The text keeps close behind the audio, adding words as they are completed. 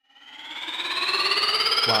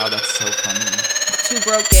Wow, that's so funny. Two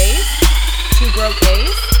broke gays. Two broke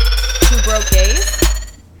gays. Two broke gays.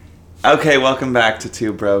 Okay, welcome back to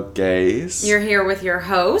Two Broke Gays. You're here with your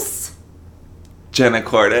hosts. Jenna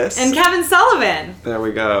Cordes. And Kevin Sullivan. There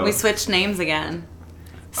we go. We switched names again.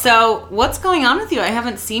 So, what's going on with you? I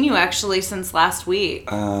haven't seen you actually since last week.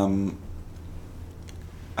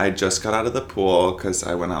 I just got out of the pool because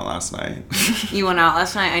I went out last night. You went out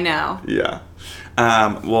last night? I know. Yeah.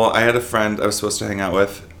 Well, I had a friend I was supposed to hang out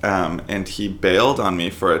with, and he bailed on me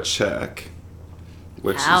for a chick.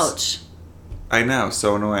 Ouch. I know,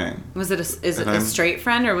 so annoying. Was it a straight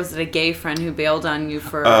friend or was it a gay friend who bailed on you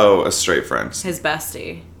for... Oh, a straight friend. His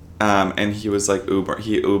bestie. And he was like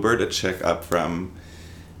he Ubered a chick up from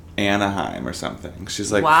Anaheim or something.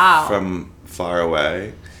 She's like from far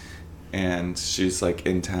away. And she's like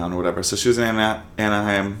in town or whatever. So she was in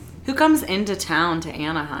Anaheim. Who comes into town to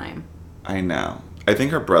Anaheim? I know. I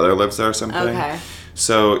think her brother lives there or something. Okay.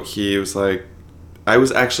 So he was like, I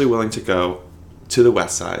was actually willing to go to the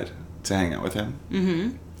west side to hang out with him.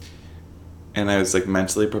 Mm-hmm. And I was like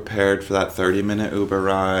mentally prepared for that 30-minute Uber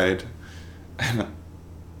ride. And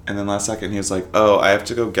then last second he was like, oh, I have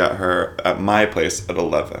to go get her at my place at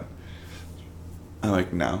 11. I'm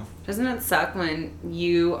like, no. Doesn't it suck when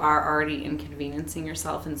you are already inconveniencing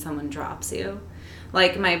yourself and someone drops you?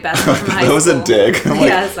 Like my best friend from high school. That was a dig. I'm like,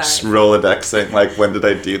 yeah, sorry. Just Rolodexing, like, when did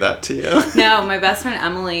I do that to you? No, my best friend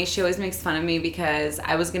Emily, she always makes fun of me because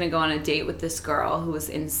I was going to go on a date with this girl who was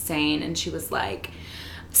insane. And she was like,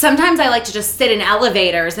 sometimes I like to just sit in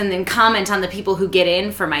elevators and then comment on the people who get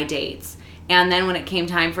in for my dates. And then when it came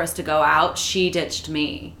time for us to go out, she ditched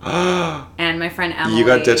me. And my friend Emily... You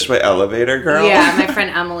got ditched by elevator girl? Yeah, my friend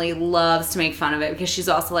Emily loves to make fun of it because she's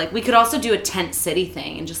also like, we could also do a tent city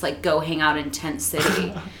thing and just like go hang out in tent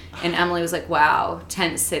city. And Emily was like, wow,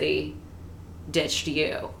 tent city ditched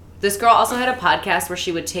you. This girl also had a podcast where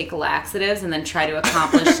she would take laxatives and then try to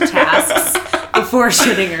accomplish tasks before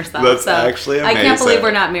shitting herself. That's actually amazing. I can't believe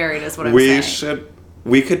we're not married is what I'm saying.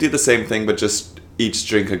 We could do the same thing, but just... each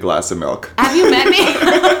drink a glass of milk. Have you met me?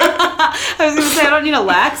 I was going to say, I don't need a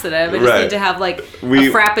laxative. I just need to have, like, a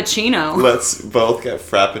frappuccino. Let's both get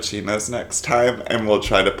frappuccinos next time, and we'll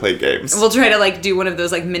try to play games. We'll try to, like, do one of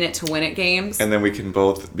those, like, minute-to-win-it games. And then we can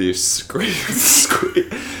both be scrape.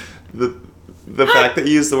 The fact that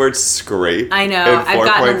you use the word scrape I know. in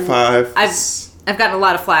 4.5... I've gotten a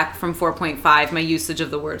lot of flack from 4.5, my usage of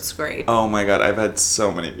the word scrape. Oh my god, I've had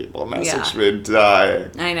so many people message me dying.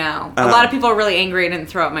 I know. A lot of people are really angry I didn't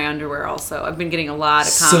throw out my underwear also. I've been getting a lot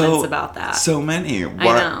of comments about that. So many. I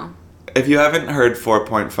know. If you haven't heard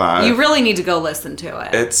 4.5... you really need to go listen to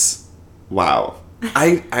it. It's... wow.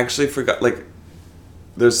 I actually forgot, like,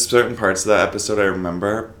 there's certain parts of that episode I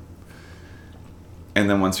remember. And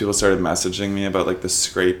then once people started messaging me about, like, the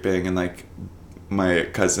scraping and, like... my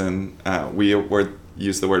cousin, we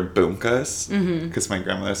used the word boomkas because my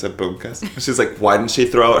grandmother said boomkas. She's like, why didn't she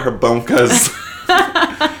throw out her boomkas?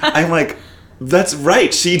 I'm like, that's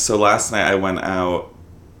right. So last night I went out.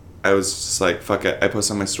 I was just like, fuck it. I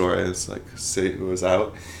posted on my stories, like, see who was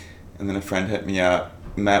out. And then a friend hit me up,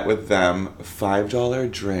 met with them,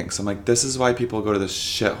 $5 drinks. I'm like, this is why people go to this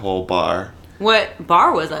shithole bar. What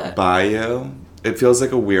bar was it? Bayou. It feels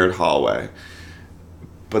like a weird hallway.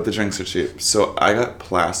 But the drinks are cheap. So I got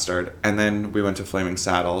plastered. And then we went to Flaming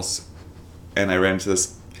Saddles. And I ran into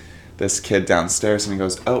this kid downstairs. And he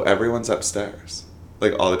goes, oh, everyone's upstairs.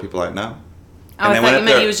 Like, all the people I know. Oh, I thought you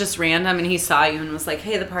meant he was just random. And he saw you and was like,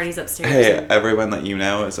 hey, the party's upstairs. Hey, everyone that you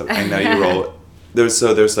know is up. I know you roll. There's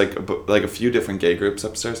like a few different gay groups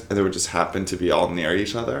upstairs. And they would just happen to be all near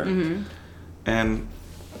each other. Mm-hmm. And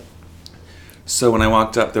so when I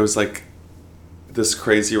walked up, there was like... this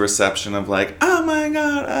crazy reception of like, oh my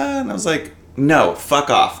god, and I was like, no, fuck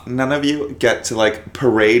off. None of you get to like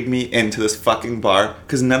parade me into this fucking bar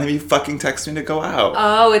because none of you fucking text me to go out.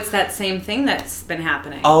 Oh, it's that same thing that's been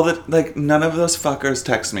happening. None of those fuckers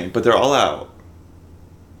text me, but they're all out.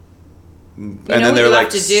 And then they're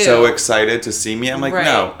like so excited to see me. I'm like,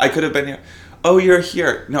 no, I could have been here. Oh, you're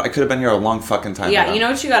here. No, I could have been here a long fucking time ago. You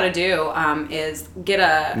know what you gotta do is get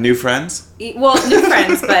a... new friends? Well, new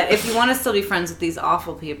friends, but if you want to still be friends with these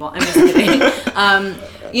awful people, I'm just kidding.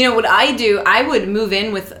 You know, what I do, I would move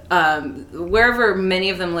in with wherever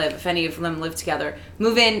many of them live, if any of them live together,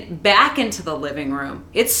 move in back into the living room.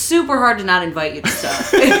 It's super hard to not invite you to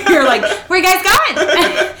stuff. You're like, where you guys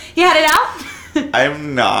going? You headed out?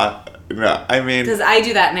 I'm not... no, I mean... because I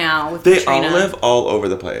do that now with They Katrina. all live all over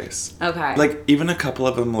the place. Okay. Like, even a couple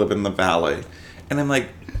of them live in the valley. And I'm like,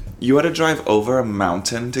 you had to drive over a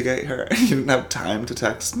mountain to get here? And you didn't have time to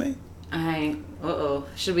text me?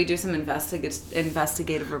 Should we do some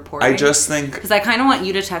investigative reporting? I just think... Because I kind of want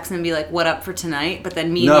you to text and be like, what up for tonight? But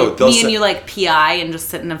then me and you like PI and just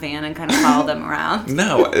sit in a van and kind of follow them around.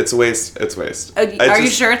 No, it's a waste. It's waste. Are you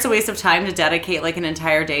sure it's a waste of time to dedicate like an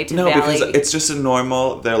entire day to Valley? No, because it's just a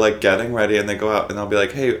normal... They're like getting ready and they go out and I'll be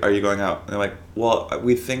like, hey, are you going out? And they're like, well,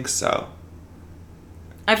 we think so.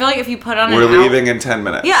 I feel like if you put on We're leaving in 10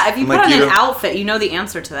 minutes. Yeah, if you put on an outfit, you know the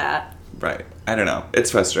answer to that. Right. I don't know.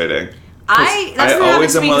 It's frustrating. I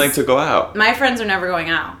always am willing to go out. My friends are never going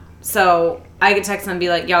out. So I could text them and be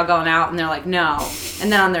like, y'all going out? And they're like, no. And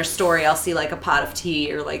then on their story, I'll see like a pot of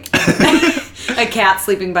tea or like a cat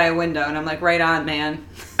sleeping by a window. And I'm like, right on, man.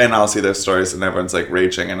 And I'll see their stories and everyone's like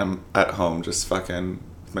raging. And I'm at home just fucking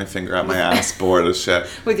with my finger out my ass, bored as shit.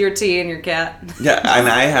 With your tea and your cat. Yeah, and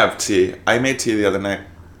I have tea. I made tea the other night.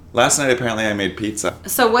 Last night, apparently, I made pizza.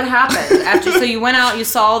 So what happened after? So you went out, you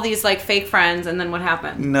saw all these like fake friends, and then what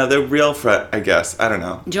happened? No, they're real friends, I guess. I don't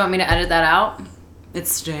know. Do you want me to edit that out?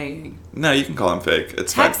 It's staying. No, you can call them fake.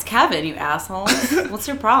 It's Text fine. Kevin, you asshole. What's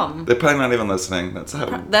your problem? They're probably not even listening. That's how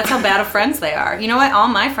bad of friends they are. You know what? All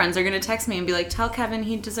my friends are gonna text me and be like, "Tell Kevin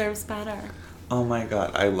he deserves better." Oh my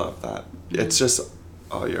god, I love that. It's just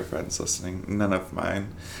all your friends listening, none of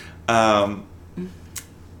mine.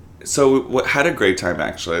 So we had a great time,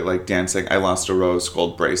 actually, like dancing. I lost a rose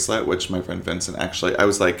gold bracelet, which my friend Vincent actually, I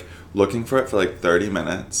was like looking for it for like 30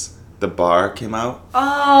 minutes. The bar came out.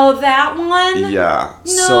 Oh, that one? Yeah.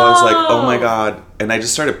 No. So I was like, oh my god. And I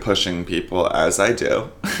just started pushing people, as I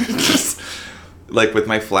do. Just like with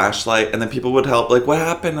my flashlight. And then people would help. Like, what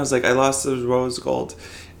happened? I was like, I lost the rose gold.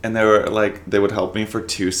 And they were like, they would help me for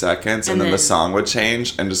 2 seconds. And then the song would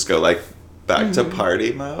change and just go like back to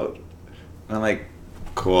party mode. And I'm like,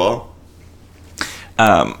 cool.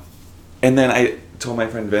 And then I told my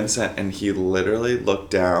friend Vincent, and he literally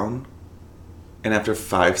looked down and after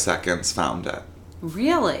 5 seconds found it.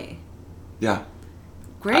 Really? Yeah.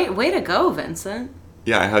 Great way to go, Vincent.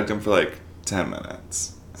 Yeah, I hugged him for like 10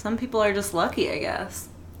 minutes. Some people are just lucky, I guess.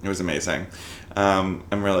 It was amazing. I'm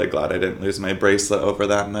really glad I didn't lose my bracelet over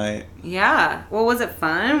that night. Yeah. Well, was it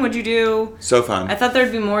fun? What'd you do? So fun. I thought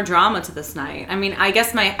there'd be more drama to this night. I mean, I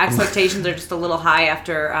guess my expectations are just a little high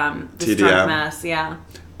after this drunk mess. Yeah.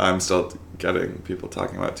 I'm still getting people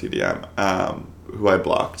talking about TDM, who I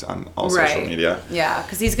blocked on all social media. Yeah,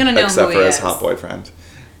 because he's going to know except who for he his is. hot boyfriend.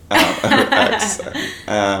 Ex.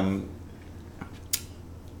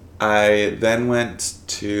 I then went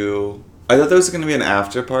to... I thought there was going to be an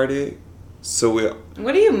after party. So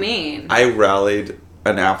What do you mean? I rallied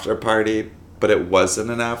an after party, but it wasn't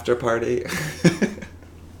an after party.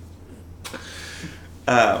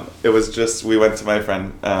 It was just, we went to my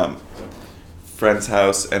friend's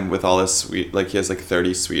house, and with all his he has like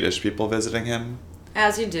 30 Swedish people visiting him.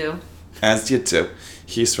 As you do. As you do.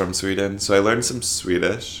 He's from Sweden, so I learned some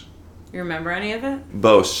Swedish. You remember any of it?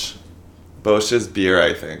 Bosch. Bosch is beer,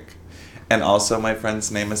 I think. And also my friend's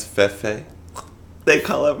name is Fefe. They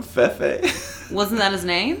call him Fefe. Wasn't that his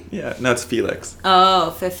name? Yeah, no, it's Felix.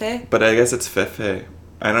 Oh, Fefe? But I guess it's Fefe.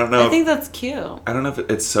 I don't know. I think that's cute. I don't know if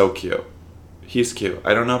it's so cute. He's cute.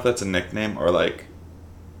 I don't know if that's a nickname or like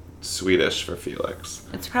Swedish for Felix.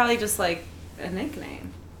 It's probably just like a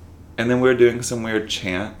nickname. And then we were doing some weird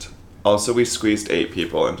chant. Also, we squeezed 8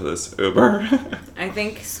 people into this Uber. I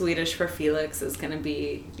think Swedish for Felix is going to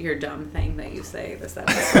be your dumb thing that you say this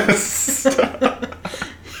episode.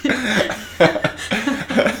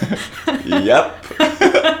 Yep.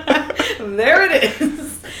 There it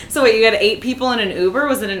is. So wait, you had 8 people in an Uber?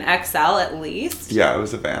 Was it an XL at least? Yeah, it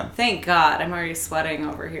was a van. Thank God. I'm already sweating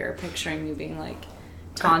over here, picturing you being like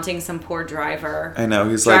taunting some poor driver. I know,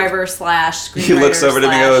 he's driver slash screenwriter. He looks over to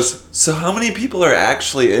me and goes, so how many people are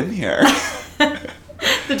actually in here?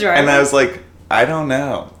 The driver. And I was like, I don't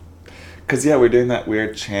know. Because, yeah, we're doing that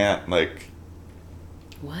weird chant, like...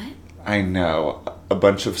 What? I know. A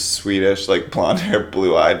bunch of Swedish, like, blonde-haired,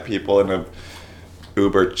 blue-eyed people in a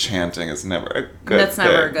Uber chanting is never a good thing. That's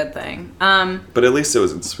never a good thing. But at least it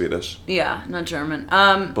was in Swedish. Yeah, not German.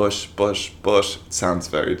 Bush, Bush, Bush. Sounds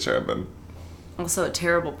very German. Also a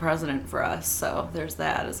terrible president for us, so there's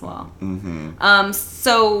that as well. Mm-hmm.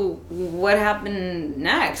 So what happened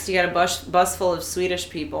next? You got a bus full of Swedish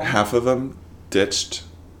people. Half of them ditched,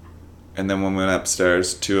 and then when we went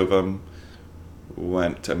upstairs, 2 of them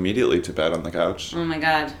went immediately to bed on the couch. Oh my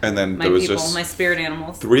God. And then my there was people, just my spirit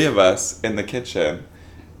animals. 3 of us in the kitchen,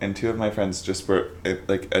 and 2 of my friends just were in,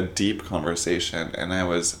 like, a deep conversation, and I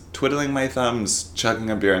was twiddling my thumbs, chugging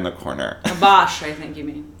a beer in the corner. A Bosch, I think you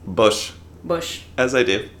mean. Bush. Bush. As I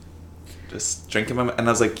do. Just drinking my... And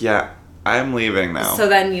I was like, yeah, I'm leaving now. So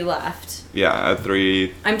then you left. Yeah, at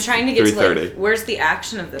 3. I'm trying to get to, 3:30. like, where's the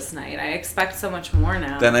action of this night? I expect so much more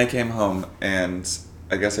now. Then I came home, and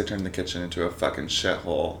I guess I turned the kitchen into a fucking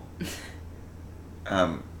shithole.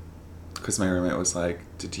 Because my roommate was like,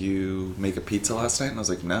 did you make a pizza last night? And I was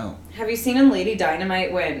like, no. Have you seen in Lady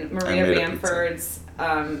Dynamite when Maria made a Bamford's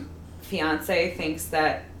fiance thinks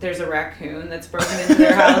that there's a raccoon that's broken into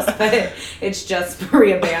their house, but it's just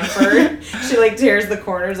Maria Bamford? She, like, tears the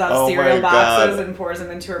corners off Oh cereal my boxes God. and pours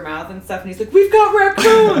them into her mouth and stuff, and he's like, we've got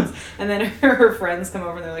raccoons! And then her friends come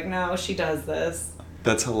over and they're like, no, she does this.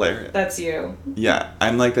 That's hilarious. That's you. Yeah,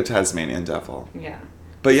 I'm like the Tasmanian devil. Yeah.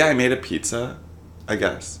 But yeah, I made a pizza, I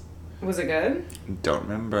guess. Was it good? Don't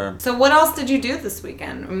remember. So what else did you do this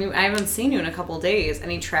weekend? I mean, I haven't seen you in a couple days.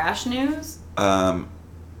 Any trash news?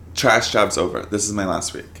 Trash job's over. This is my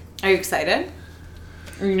last week. Are you excited?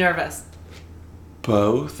 Or are you nervous?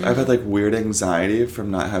 Both. Mm-hmm. I've had like weird anxiety from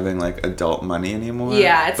not having like adult money anymore.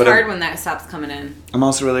 Yeah, it's But hard when that stops coming in. I'm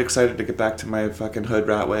also really excited to get back to my fucking hood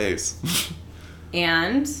rat ways.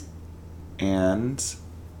 And And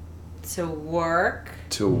to work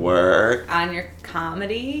to work on your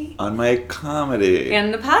comedy on my comedy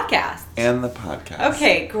and the podcast. and the podcast.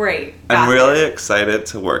 Okay, great. I'm Got really it. excited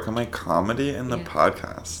to work on my comedy and the Yeah.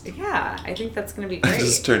 podcast. Yeah, I think that's going to be I great.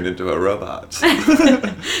 just turned into a robot.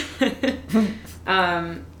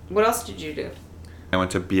 What else did you do? I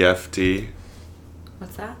went to BFD.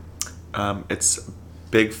 What's that? It's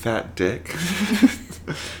Big Fat Dick.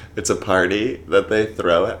 It's a party that they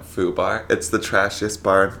throw at Foo Bar. It's the trashiest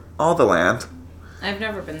bar in all the land. I've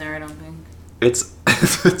never been there, I don't think. It's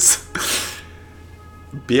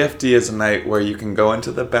BFD is a night where you can go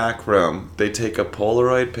into the back room. They take a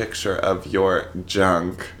Polaroid picture of your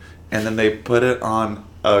junk, and then they put it on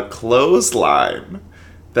a clothesline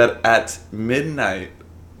that at midnight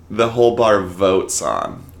the whole bar votes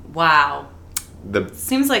on. Wow. The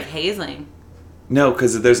Seems like hazing. No,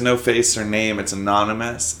 because there's no face or name. It's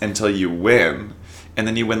anonymous until you win. And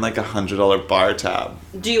then you win like $100 bar tab.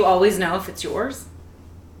 Do you always know if it's yours?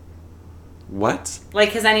 What? Like,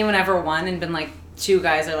 has anyone ever won and been like, two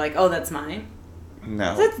guys are like, oh, that's mine?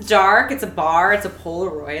 No. It's dark, it's a bar, it's a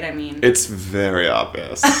Polaroid, I mean. It's very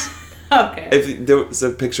obvious. Okay. If there was a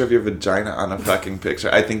picture of your vagina on a fucking picture,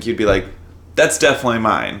 I think you'd be like, that's definitely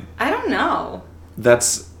mine. I don't know.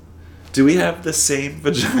 Do we have the same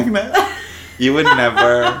vagina? You would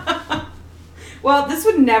never. Well, this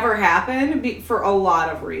would never happen for a lot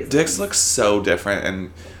of reasons. Dicks look so different,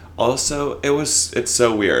 and also it's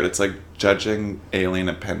so weird. It's like judging alien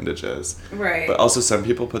appendages. Right. But also some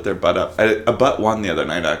people put their butt up. A butt won the other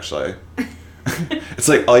night, actually. It's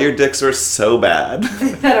like all your dicks were so bad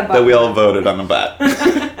that we all voted on a butt.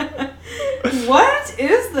 What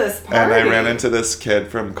is this party? And I ran into this kid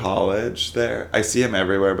from college there. I see him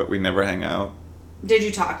everywhere, but we never hang out. Did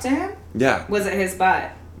you talk to him? Yeah. Was it his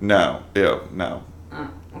butt? No. Ew, no.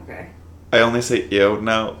 Oh, okay. I only say ew,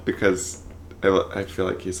 no, because I feel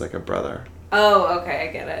like he's like a brother. Oh, okay,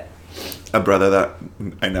 I get it. A brother that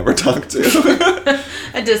I never talk to.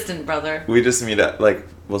 A distant brother. We just meet at, like,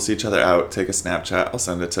 we'll see each other out, take a Snapchat. I'll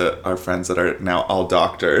send it to our friends that are now all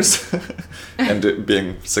doctors and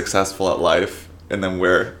being successful at life. And then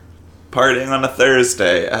we're partying on a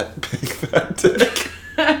Thursday at Big Fat Dick.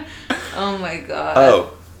 Oh my god.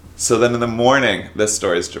 Oh, so then in the morning, this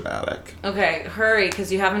story's dramatic. Okay, hurry,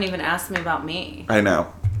 because you haven't even asked me about me. I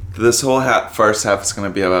know. This whole first half is going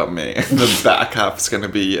to be about me. And the back half is going to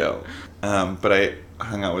be you. But I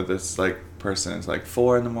hung out with this like person. It's like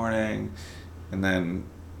 4 a.m. And then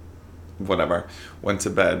whatever. Went to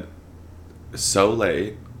bed so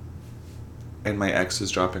late. And my ex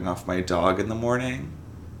was dropping off my dog in the morning.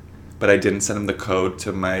 But I didn't send him the code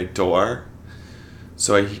to my door.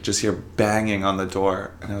 So I just hear banging on the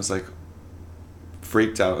door. And I was like,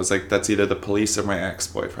 freaked out. I was like, that's either the police or my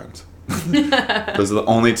ex-boyfriend. Those are the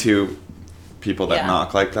only two people that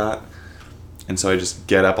knock like that. And so I just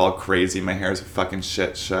get up all crazy. My hair is a fucking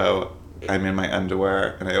shit show. I'm in my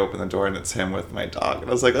underwear. And I open the door and it's him with my dog. And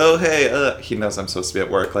I was like, oh, hey. He knows I'm supposed to be at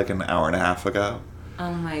work like an hour and a half ago.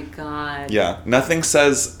 Oh my god. Yeah. Nothing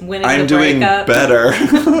says Winning I'm the doing breakup. better.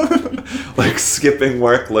 Like skipping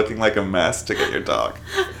work looking like a mess to get your dog.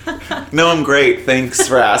 No, I'm great. Thanks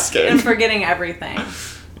for asking. And forgetting everything.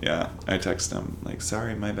 Yeah. I text him like,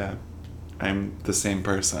 sorry, my bad. I'm the same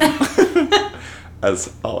person.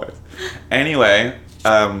 As always. Anyway,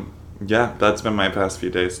 yeah, that's been my past few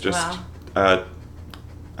days. Just,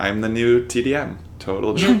 I'm the new TDM.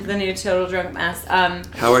 Total drunk. The new total drunk mess.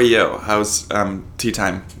 How are you? How's tea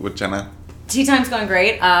time with Jenna? Tea time's going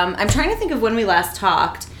great. I'm trying to think of when we last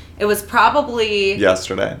talked. It was probably...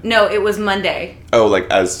 Yesterday. No, it was Monday. Oh, like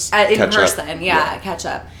as in catch person. up. Yeah, catch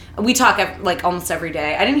up. We talk like almost every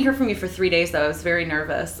day. I didn't hear from you for 3 days though. I was very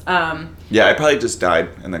nervous. Yeah, I probably just died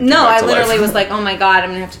and then. No, came back I to literally life. was like, oh my god, I'm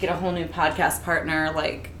gonna have to get a whole new podcast partner.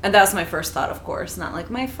 Like, and that was my first thought, of course, not like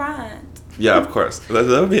my friend. Yeah, of course. That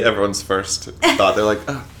would be everyone's first thought. They're like,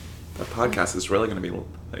 oh, that podcast is really gonna be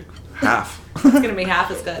like half. It's gonna be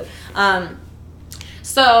half as good.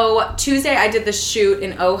 So Tuesday I did the shoot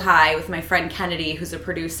in Ojai with my friend Kennedy, who's a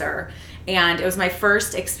producer. And it was my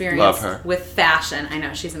first experience Love her. with fashion. I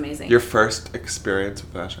know, she's amazing. Your first experience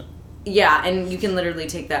with fashion? Yeah, and you can literally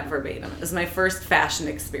take that verbatim. It was my first fashion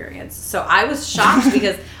experience. So I was shocked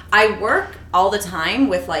because I work all the time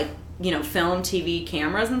with like, you know, film, TV,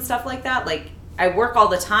 cameras and stuff like that. Like I work all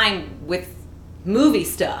the time with movie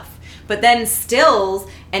stuff. But then stills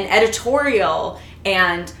and editorial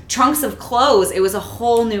and trunks of clothes, it was a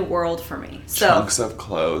whole new world for me. So, trunks of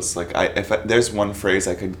clothes. Like there's one phrase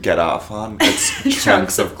I could get off on, it's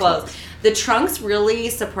trunks of clothes. The trunks really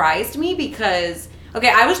surprised me because,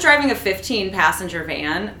 okay, I was driving a 15-passenger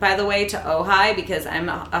van, by the way, to Ojai because I'm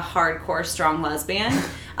a hardcore strong lesbian.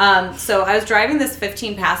 So I was driving this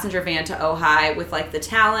 15-passenger van to Ojai with like the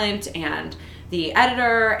talent and the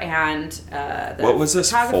editor and the What was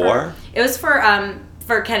this photographer. for? It was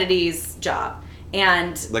for Kennedy's job.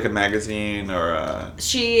 And like a magazine or a...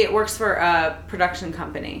 She works for a production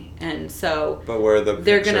company, and so... But where are the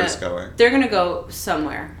pictures going? They're gonna go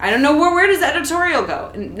somewhere. I don't know, where does editorial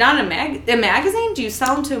go? Not a magazine? Do you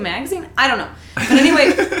sell them to a magazine? I don't know. But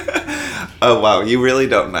anyway... Oh, wow, you really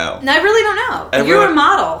don't know. I really don't know. You're a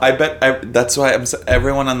model. I bet, that's why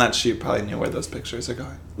everyone on that shoot probably knew where those pictures are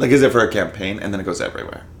going. Like, is it for a campaign, and then it goes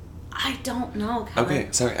everywhere? I don't know, Kevin.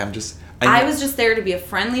 Okay, sorry, I was just there to be a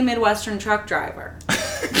friendly Midwestern truck driver.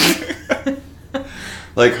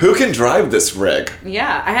 Like, who can drive this rig?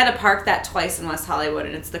 Yeah, I had to park that twice in West Hollywood,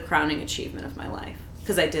 and it's the crowning achievement of my life.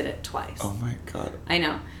 Because I did it twice. Oh my god. I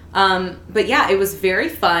know. But yeah, it was very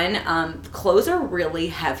fun. The clothes are really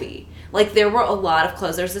heavy. Like, there were a lot of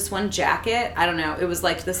clothes. There's this one jacket. I don't know. It was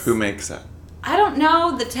like this... Who makes that? I don't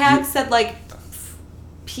know. The tag said, like,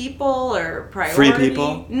 people or priority. Free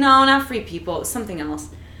people? No, not free people. It was something else.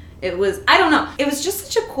 It was... I don't know. It was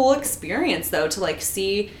just such a cool experience, though, to, like,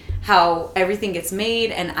 see how everything gets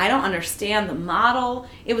made, and I don't understand the model.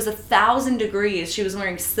 It was 1,000 degrees. She was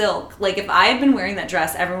wearing silk. Like, if I had been wearing that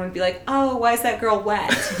dress, everyone would be like, oh, why is that girl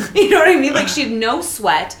wet? You know what I mean? Like, she had no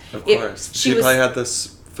sweat. Of course. She probably had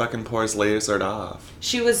this fucking pores lasered off.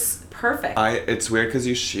 She was perfect. It's weird because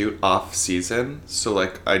you shoot off season. So,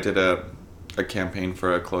 like, I did a campaign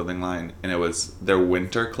for a clothing line, and it was their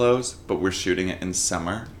winter clothes, but we're shooting it in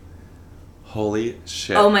summer. Holy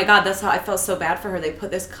shit. Oh my god, that's how I felt so bad for her. They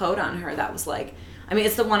put this coat on her that was like, I mean,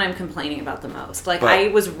 it's the one I'm complaining about the most. Like, I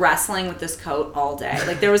was wrestling with this coat all day.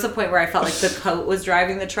 Like, there was a point where I felt like the coat was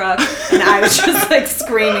driving the truck, and I was just, like,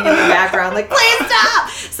 screaming in the background, like, please stop!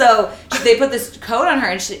 So, they put this coat on her,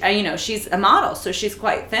 and she, you know, she's a model, so she's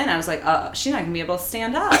quite thin. I was like, she's not gonna be able to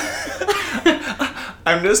stand up.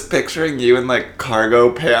 I'm just picturing you in, like, cargo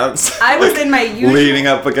pants. I was in my usual... leaning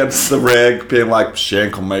up against the rig, being like, she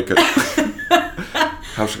ain't gonna make it.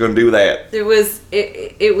 How's she gonna do that? It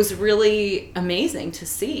was really amazing to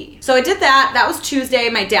see. So I did that. That was Tuesday.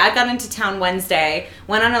 My dad got into town Wednesday.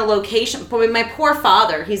 Went on a location. But my poor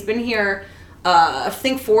father, he's been here, I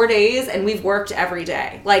think 4 days, and we've worked every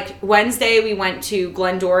day. Like, Wednesday we went to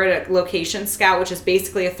Glendora to location scout, which is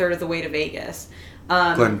basically a third of the way to Vegas.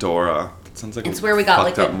 Glendora. That sounds like it's where we got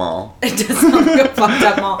fucked like up mall. It does sound like a fucked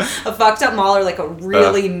up mall. A fucked up mall or like a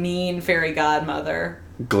really mean fairy godmother.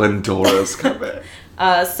 Glendora's coming.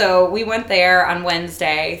 So we went there on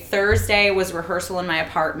Wednesday. Thursday was rehearsal in my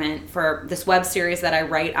apartment for this web series that I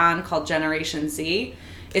write on called Generation Z.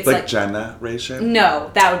 It's like Generation? No,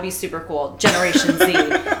 that would be super cool. Generation Z.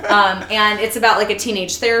 And it's about like a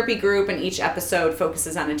teenage therapy group, and each episode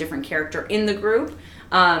focuses on a different character in the group.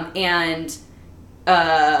 And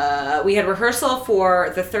we had rehearsal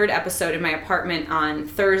for the third episode in my apartment on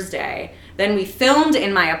Thursday. Then we filmed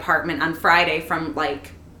in my apartment on Friday from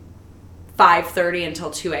like 5:30 until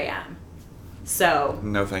 2 a.m. So...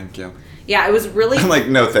 No, thank you. Yeah, it was really... I'm like,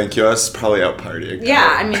 no, thank you. I was probably out partying.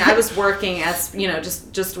 Yeah, I mean, I was working as, you know,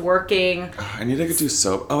 just working. I need to go do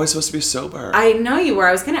sober. Oh, I was supposed to be sober. I know you were.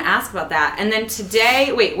 I was going to ask about that. And then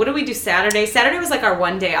today... Wait, what did we do Saturday? Saturday was like our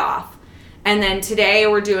one day off. And then today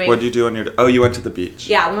we're doing... What did you do on your... Oh, you went to the beach.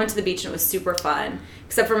 Yeah, we went to the beach and it was super fun.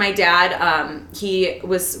 Except for my dad, he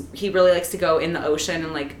really likes to go in the ocean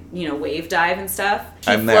and like, you know, wave dive and stuff.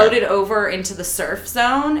 He I'm there. floated over into the surf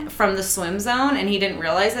zone from the swim zone, and he didn't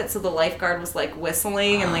realize it, so the lifeguard was, like,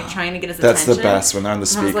 whistling and, like, trying to get his That's attention. the best when they're on the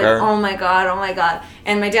And I was speaker. like, oh my god.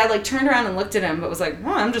 And my dad, like, turned around and looked at him, but was like, oh,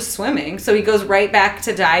 I'm just swimming. So he goes right back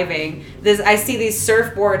to diving. I see these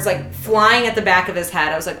surfboards, like, flying at the back of his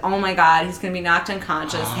head. I was like, oh my god, he's going to be knocked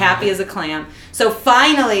unconscious, happy as a clam. So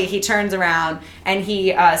finally, he turns around, and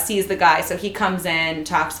he sees the guy. So he comes in,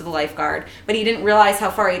 talks to the lifeguard, but he didn't realize how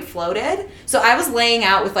far he'd floated. So I was laying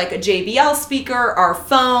out with, like, a JBL speaker, our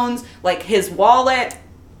phones, like, his wallet.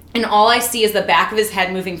 And all I see is the back of his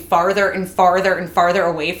head moving farther and farther and farther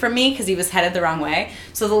away from me because he was headed the wrong way.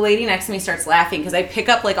 So the lady next to me starts laughing because I pick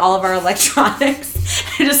up, like, all of our electronics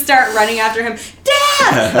and just start running after him.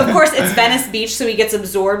 Dad! Of course, it's Venice Beach, so he gets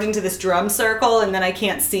absorbed into this drum circle, and then I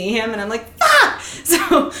can't see him, and I'm like, fuck! So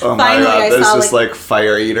Oh my finally god, I there's saw, just like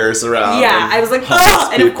fire eaters around. yeah, I was like, homeless oh!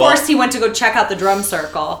 And of people. course he went to go check out the drum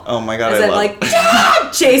circle. Oh my god, As I I'm love like,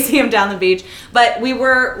 Dad! Chasing him down the beach. But we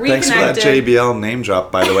were reconnected. Thanks for that JBL name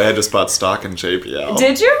drop, by the way. I just bought stock in JBL.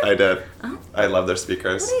 Did you? I did. Oh. I love their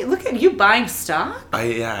speakers. Hey, look at you buying stock?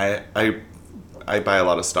 I buy a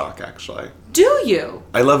lot of stock, actually. Do you?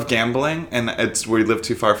 I love gambling, and we live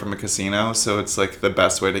too far from a casino, so it's like the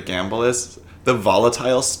best way to gamble is the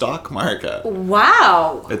volatile stock market.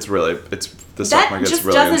 Wow. The stock market's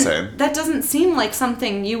really insane. That doesn't seem like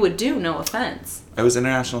something you would do, no offense. I was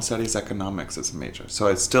international studies economics as a major, so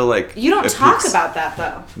it's still like... You don't talk about that,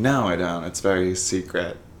 though. No, I don't. It's very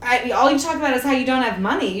secret. All you talk about is how you don't have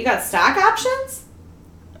money. You got stock options?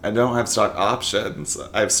 I don't have stock options.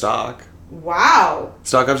 I have stock. Wow.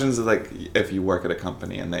 Stock options is like if you work at a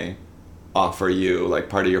company and they offer you like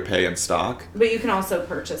part of your pay in stock. But you can also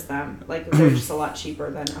purchase them. Like, they're just a lot cheaper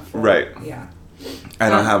than a full. Right. Yeah. I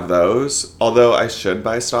don't have those, although I should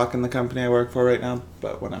buy stock in the company I work for right now,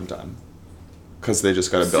 but when I'm done. Because they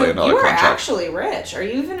just got $1 billion So you are contract. actually rich. Are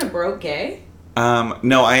you even a broke gay?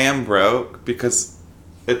 No, I am broke because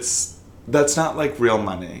that's not like real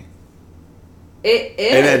money. It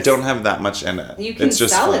is. And I don't have that much in it. You can it's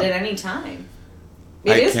just sell fun. it at any time.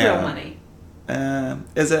 It is real money.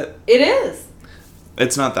 Is it? It is.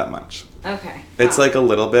 It's not that much. Okay. It's Wow. like a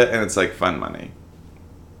little bit, and it's like fun money.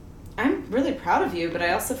 I'm really proud of you, but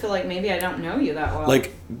I also feel like maybe I don't know you that well.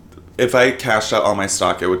 Like, if I cashed out all my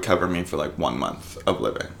stock, it would cover me for like 1 month of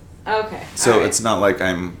living. Okay. So all right. it's not like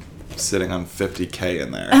I'm sitting on $50K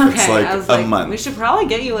in there. Okay, It's like I was a month. We should probably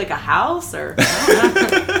get you like a house or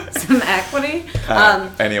some equity.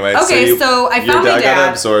 Anyway, okay, so I found my your dad dad. got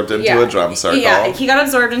absorbed into a drum circle. Yeah, he got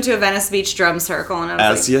absorbed into a Venice Beach drum circle, and I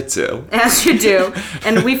was As like, you do. as you do.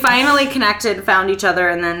 And we finally connected, found each other,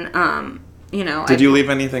 and then Did you leave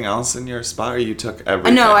anything else in your spot, or you took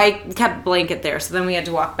everything? No, I kept blanket there. So then we had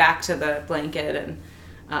to walk back to the blanket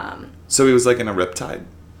and. So he was like in a riptide.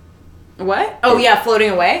 What? Oh yeah,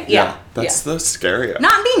 floating away. Yeah, That's the scariest.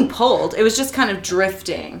 Not being pulled. It was just kind of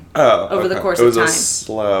drifting. Oh, over the okay. course it of was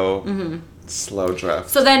time. a slow drift.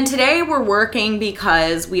 So then today we're working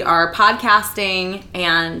because we are podcasting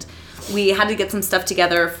and we had to get some stuff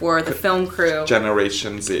together for the film crew.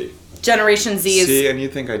 Generation Z. Generation Z is See, and you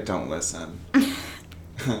think I don't listen.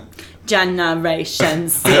 Generation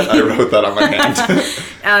Z. I wrote that on my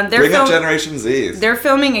hand. Bring up Generation Z. They're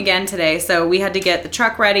filming again today, so we had to get the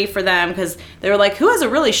truck ready for them because they were like, who has a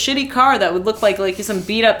really shitty car that would look like some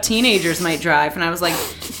beat up teenagers might drive? And I was like,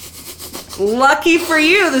 lucky for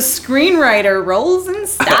you, the screenwriter rolls in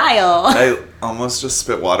style. I almost just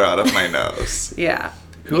spit water out of my nose. Yeah.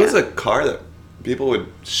 Who has a car that people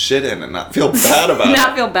would shit in and not feel bad about it?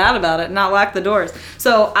 Not feel bad about it, not lock the doors.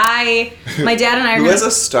 So my dad and I are Who gonna... has a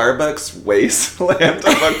Starbucks wasteland of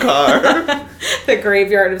a car? The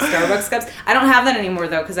graveyard of Starbucks cups. I don't have that anymore,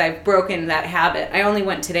 though, because I've broken that habit. I only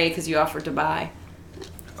went today because you offered to buy.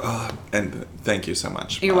 And thank you so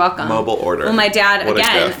much. You're welcome. Mobile order. Well, my dad, What a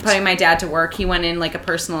again, gift. putting my dad to work, he went in like a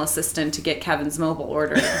personal assistant to get Kevin's mobile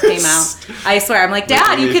order. It came out. I swear, I'm like,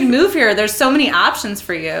 Dad, you can move here. There's so many options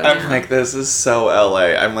for you. I'm like, this is so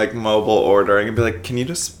LA. I'm like mobile ordering and be like, can you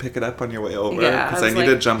just pick it up on your way over? Yeah, Because I I was need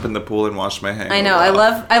like- to jump in the pool and wash my hands. I know. I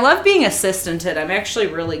love being assistanted. I'm actually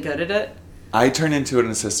really good at it. I turn into an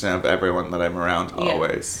assistant of everyone that I'm around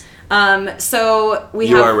always. So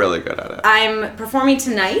You are really good at it. I'm performing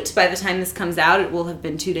tonight. By the time this comes out, it will have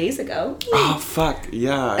been 2 days ago. Oh, fuck.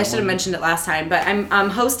 Yeah. I should have mentioned it last time, but I'm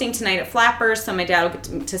hosting tonight at Flappers, so my dad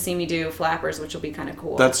will get to see me do Flappers, which will be kind of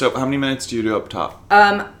cool. That's dope. How many minutes do you do up top?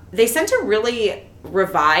 They sent a really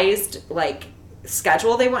revised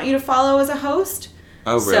schedule they want you to follow as a host.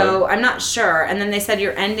 Oh, really? So I'm not sure. And then they said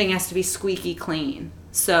your ending has to be squeaky clean.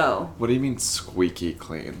 So What do you mean squeaky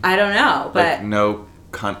clean? I don't know, but Like no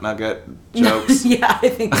cunt nugget jokes. Yeah, I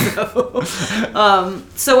think so.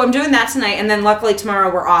 So I'm doing that tonight, and then luckily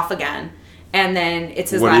tomorrow we're off again. And then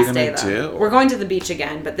it's his last day, though. What are you going to do? We're going to the beach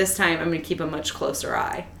again, but this time I'm going to keep a much closer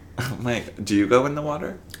eye. Like, do you go in the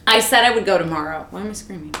water? I said I would go tomorrow. Why am I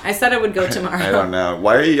screaming? I said I would go tomorrow. I don't know.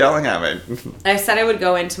 Why are you yelling at me? I said I would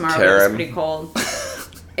go in tomorrow, but Karen. it was pretty cold.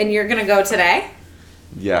 And you're going to go today?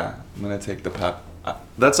 Yeah, I'm going to take the pup.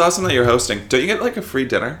 That's awesome that you're hosting. Don't you get, like, a free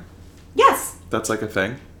dinner? Yes. That's, like, a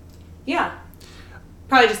thing? Yeah.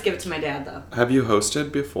 Probably just give it to my dad, though. Have you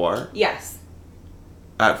hosted before? Yes.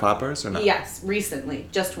 At Flappers or not? Yes, recently.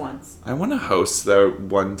 Just once. I want to host there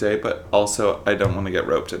one day, but also I don't want to get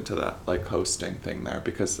roped into that, like, hosting thing there,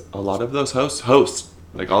 because a lot of those hosts host,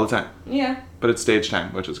 like, all the time. Yeah. But it's stage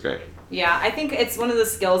time, which is great. Yeah, I think it's one of the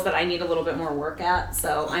skills that I need a little bit more work at,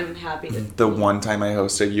 so I'm happy to... The one time I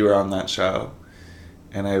hosted, you were on that show,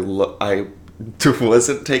 and I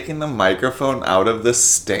wasn't taking the microphone out of the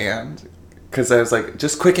stand, because I was like,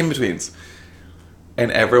 just quick in-betweens. And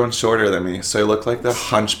everyone's shorter than me, so I look like the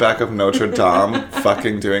Hunchback of Notre Dame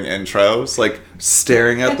fucking doing intros, like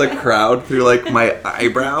staring at the crowd through like my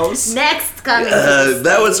eyebrows. Next coming.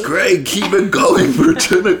 That was great. Keep it going for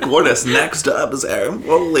Tina Cordes. Next up is Aaron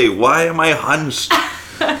Foley. Why am I hunched?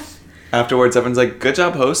 Afterwards, everyone's like, "Good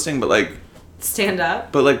job hosting," but like, stand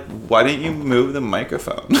up. But like, why didn't you move the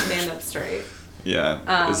microphone? Stand up straight.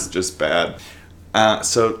 Yeah, it's just bad.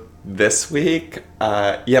 So this week,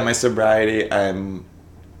 my sobriety.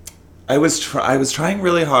 I was trying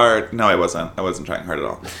really hard. No, I wasn't. I wasn't trying hard at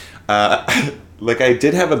all. Like, I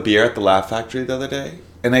did have a beer at the Laugh Factory the other day,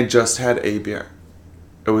 and I just had a beer.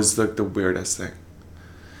 It was like the weirdest thing.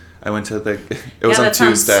 I went to it was on that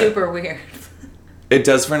Tuesday. Sounds super weird. It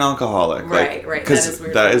does for an alcoholic. Right. Because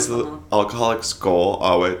that is the alcoholic's goal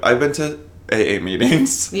always. I've been to AA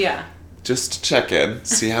meetings. Yeah. Just to check in,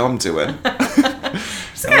 see how I'm doing.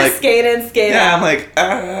 Just kind of skate in, skate out. Yeah, I'm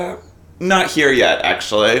like, not here yet,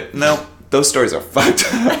 actually. No, those stories are fucked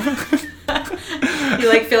up. You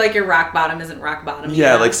like feel like your rock bottom isn't rock bottom.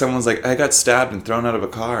 Yeah, like someone's like, I got stabbed and thrown out of a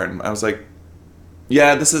car, and I was like,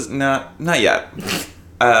 yeah, this is not yet.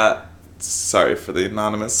 Sorry for the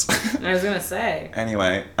anonymous. I was gonna say.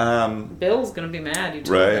 Anyway, Bill's gonna be mad. You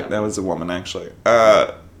told right? him. That was a woman, actually.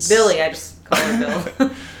 Billy, I just call her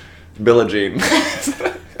Bill. Billie Jean.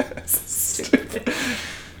 Stupid.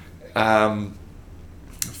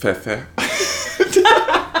 Fefe.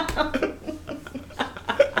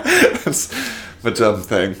 That's a dumb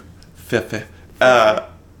thing. Fefe.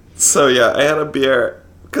 So yeah, I had a beer,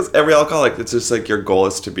 because every alcoholic, it's just like your goal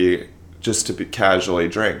is to be casually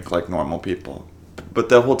drink like normal people. But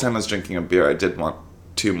the whole time I was drinking a beer, I did want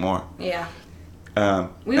 2 more. Yeah.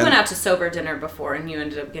 We went out to sober dinner before, and you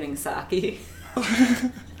ended up getting sake.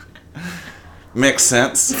 Makes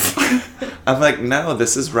sense. I'm like, no,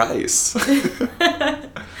 this is rice.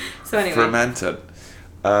 So anyway. Fermented.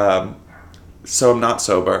 So I'm not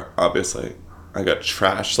sober, obviously. I got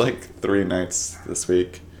trashed like 3 nights this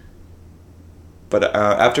week. But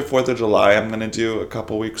after 4th of July, I'm going to do a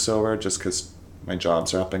couple weeks sober just because my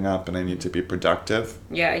job's wrapping up and I need to be productive.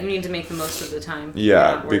 Yeah, you need to make the most of the time.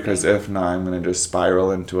 Yeah, because if not, I'm going to just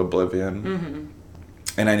spiral into oblivion. Mm-hmm.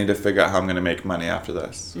 And I need to figure out how I'm going to make money after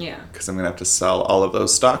this. Yeah. Because I'm going to have to sell all of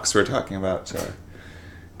those stocks we're talking about to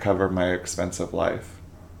cover my expensive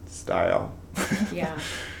lifestyle. Yeah.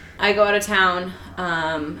 I go out of town.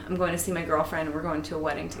 I'm going to see my girlfriend, and we're going to a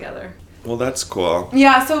wedding together. Well, that's cool.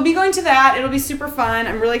 Yeah, so we'll be going to that. It'll be super fun.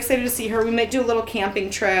 I'm really excited to see her. We might do a little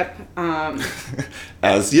camping trip.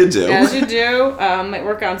 As you do. As you do. Might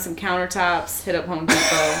work on some countertops, hit up Home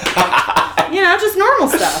Depot. Just normal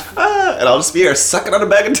stuff. And I'll just be here sucking on a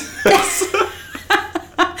bag of dicks.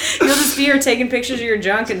 You'll just be here taking pictures of your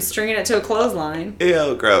junk and stringing it to a clothesline.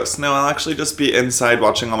 Ew, gross. No, I'll actually just be inside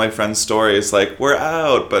watching all my friends' stories like, we're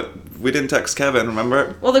out, but we didn't text Kevin,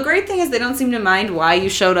 remember? Well, the great thing is they don't seem to mind why you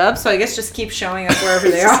showed up, so I guess just keep showing up wherever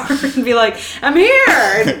they are and be like, I'm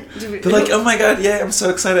here! They're like, oh my god, yeah, I'm so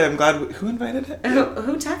excited. I'm glad. Who invited him?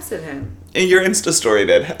 Who texted him? Your Insta story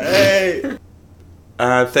did. Hey!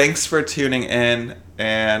 Thanks for tuning in,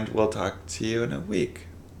 and we'll talk to you in a week.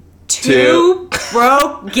 Two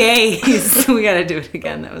broke gays. We gotta do it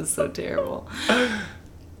again. That was so terrible.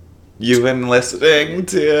 You've been listening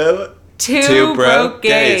to Two broke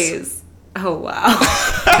gays. Oh, wow.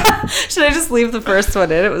 Should I just leave the first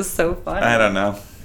one in? It was so funny. I don't know.